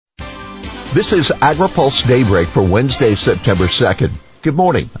This is AgriPulse Daybreak for Wednesday, September 2nd. Good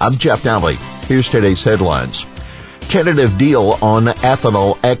morning. I'm Jeff Nally. Here's today's headlines. Tentative deal on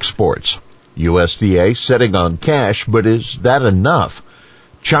ethanol exports. USDA sitting on cash, but is that enough?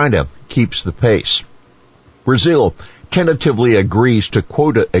 China keeps the pace. Brazil tentatively agrees to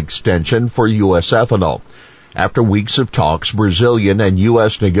quota extension for U.S. ethanol. After weeks of talks, Brazilian and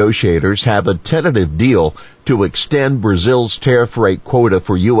U.S. negotiators have a tentative deal to extend Brazil's tariff rate quota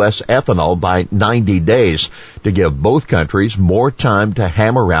for U.S. ethanol by 90 days to give both countries more time to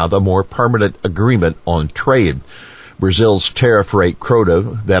hammer out a more permanent agreement on trade. Brazil's tariff rate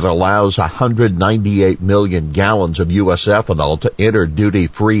quota that allows 198 million gallons of U.S. ethanol to enter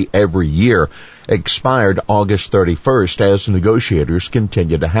duty-free every year expired August 31st as negotiators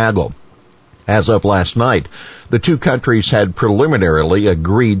continue to haggle. As of last night, the two countries had preliminarily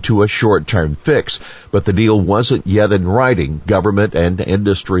agreed to a short-term fix, but the deal wasn't yet in writing, government and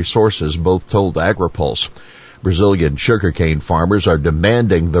industry sources both told AgriPulse. Brazilian sugarcane farmers are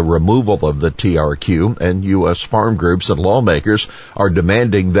demanding the removal of the TRQ, and U.S. farm groups and lawmakers are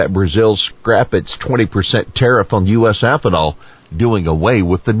demanding that Brazil scrap its 20% tariff on U.S. ethanol, doing away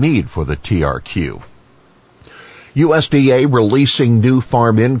with the need for the TRQ. USDA releasing new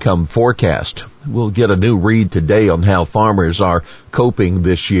farm income forecast. We'll get a new read today on how farmers are coping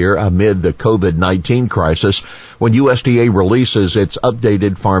this year amid the COVID-19 crisis when USDA releases its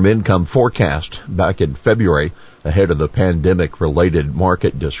updated farm income forecast back in February ahead of the pandemic-related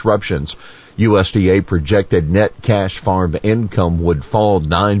market disruptions. USDA projected net cash farm income would fall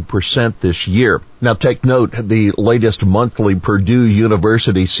 9% this year. Now take note, the latest monthly Purdue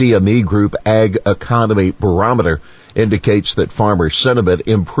University CME Group Ag Economy Barometer indicates that farmer sentiment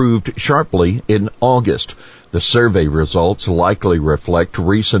improved sharply in August. The survey results likely reflect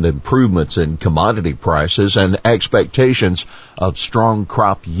recent improvements in commodity prices and expectations of strong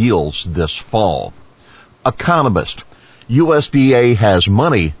crop yields this fall. Economist, USDA has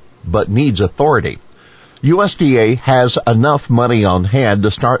money but needs authority. USDA has enough money on hand to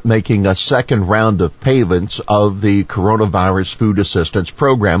start making a second round of payments of the Coronavirus Food Assistance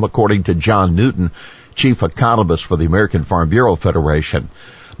Program, according to John Newton, chief economist for the American Farm Bureau Federation.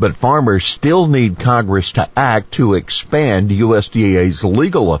 But farmers still need Congress to act to expand USDA's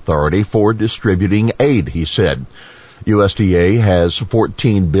legal authority for distributing aid, he said. USDA has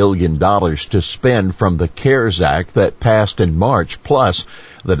 $14 billion to spend from the CARES Act that passed in March, plus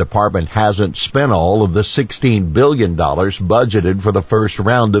the department hasn't spent all of the $16 billion budgeted for the first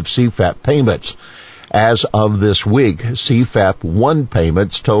round of CFAP payments. As of this week, CFAP 1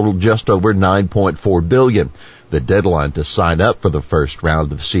 payments totaled just over $9.4 billion. The deadline to sign up for the first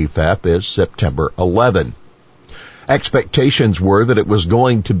round of CFAP is September 11. Expectations were that it was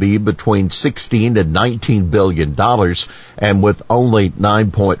going to be between $16 and $19 billion, and with only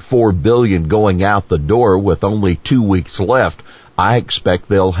 $9.4 billion going out the door with only 2 weeks left, I expect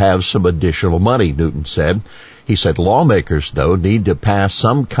they'll have some additional money, Newton said. He said lawmakers, though, need to pass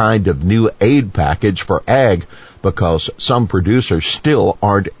some kind of new aid package for ag because some producers still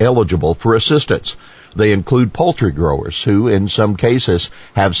aren't eligible for assistance. They include poultry growers who, in some cases,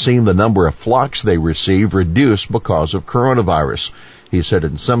 have seen the number of flocks they receive reduced because of coronavirus. He said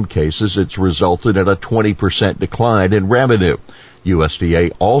in some cases it's resulted in a 20% decline in revenue.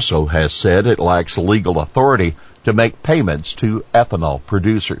 USDA also has said it lacks legal authority to make payments to ethanol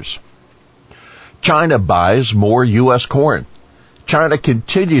producers. China buys more U.S. corn. China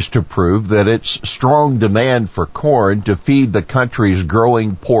continues to prove that its strong demand for corn to feed the country's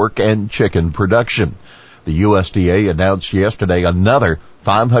growing pork and chicken production. The USDA announced yesterday another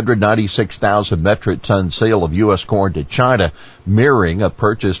 596,000 metric ton sale of U.S. corn to China, mirroring a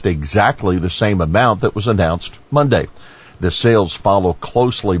purchased exactly the same amount that was announced Monday. The sales follow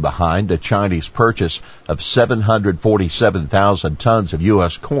closely behind a Chinese purchase of 747,000 tons of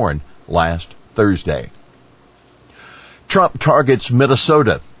U.S. corn last Thursday. Trump targets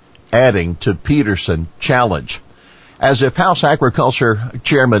Minnesota, adding to Peterson challenge. As if House Agriculture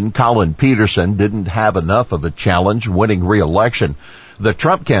Chairman Colin Peterson didn't have enough of a challenge winning re-election, the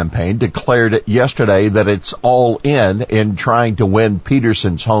Trump campaign declared yesterday that it's all in trying to win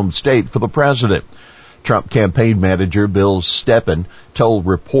Peterson's home state for the president. Trump campaign manager Bill Steppen told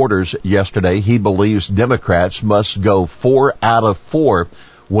reporters yesterday he believes Democrats must go 4 out of 4,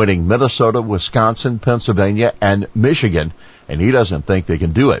 winning Minnesota, Wisconsin, Pennsylvania, and Michigan, and he doesn't think they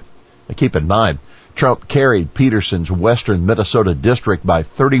can do it. Now, keep in mind, Trump carried Peterson's western Minnesota district by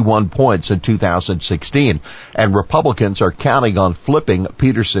 31 points in 2016, and Republicans are counting on flipping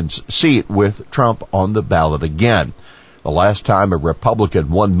Peterson's seat with Trump on the ballot again. The last time a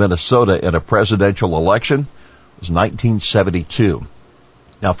Republican won Minnesota in a presidential election was 1972.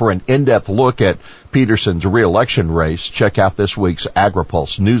 Now, for an in-depth look at Peterson's re-election race, check out this week's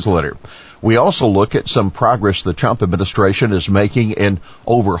AgriPulse newsletter. We also look at some progress the Trump administration is making in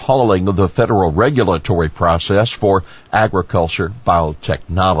overhauling the federal regulatory process for agriculture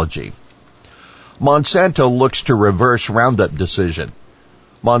biotechnology. Monsanto looks to reverse Roundup decision.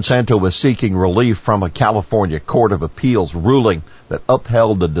 Monsanto was seeking relief from a California Court of Appeals ruling that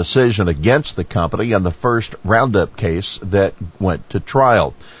upheld the decision against the company in the first Roundup case that went to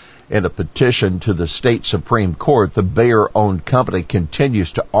trial. In a petition to the state Supreme Court, the Bayer-owned company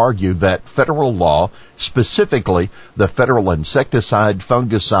continues to argue that federal law, specifically the Federal Insecticide,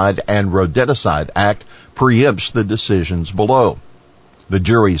 Fungicide, and Rodenticide Act, preempts the decisions below. The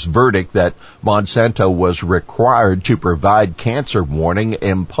jury's verdict that Monsanto was required to provide cancer warning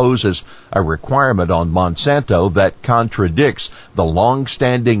imposes a requirement on Monsanto that contradicts the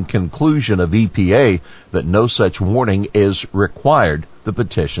long-standing conclusion of EPA that no such warning is required, the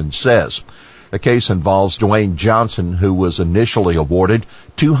petition says. The case involves Dwayne Johnson, who was initially awarded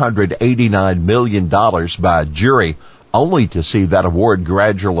 $289 million by a jury, only to see that award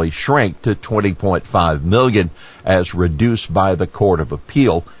gradually shrink to $20.5 million as reduced by the Court of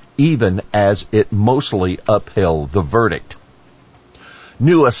Appeal, even as it mostly upheld the verdict.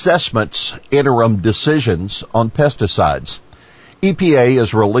 New assessments, interim decisions on pesticides. EPA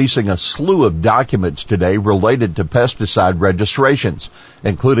is releasing a slew of documents today related to pesticide registrations,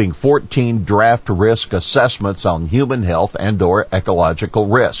 including 14 draft risk assessments on human health and/or ecological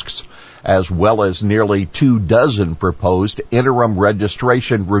risks, as well as nearly 24 proposed interim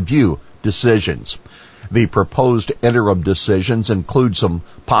registration review decisions. The proposed interim decisions include some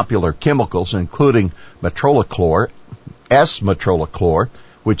popular chemicals, including metrolachlor, S-metrolachlor,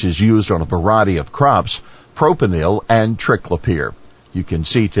 which is used on a variety of crops, propanil, and triclopyr. You can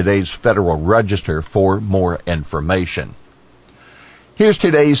see today's Federal Register for more information. Here's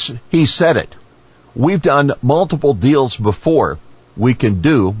today's He Said It. We've done multiple deals before. We can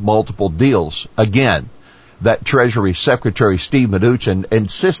do multiple deals again. That Treasury Secretary Steve Mnuchin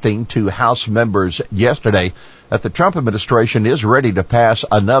insisting to House members yesterday that the Trump administration is ready to pass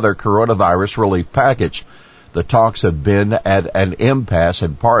another coronavirus relief package. The talks have been at an impasse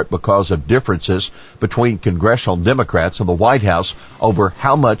in part because of differences between congressional Democrats and the White House over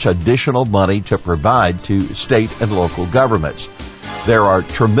how much additional money to provide to state and local governments. There are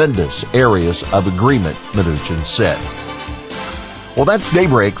tremendous areas of agreement, Mnuchin said. Well, that's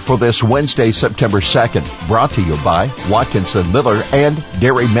Daybreak for this Wednesday, September 2nd, brought to you by Watkinson Miller and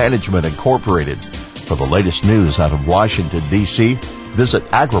Dairy Management Incorporated. For the latest news out of Washington, D.C., visit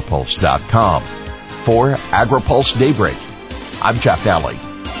agripulse.com. For AgriPulse Daybreak, I'm Jeff Nally.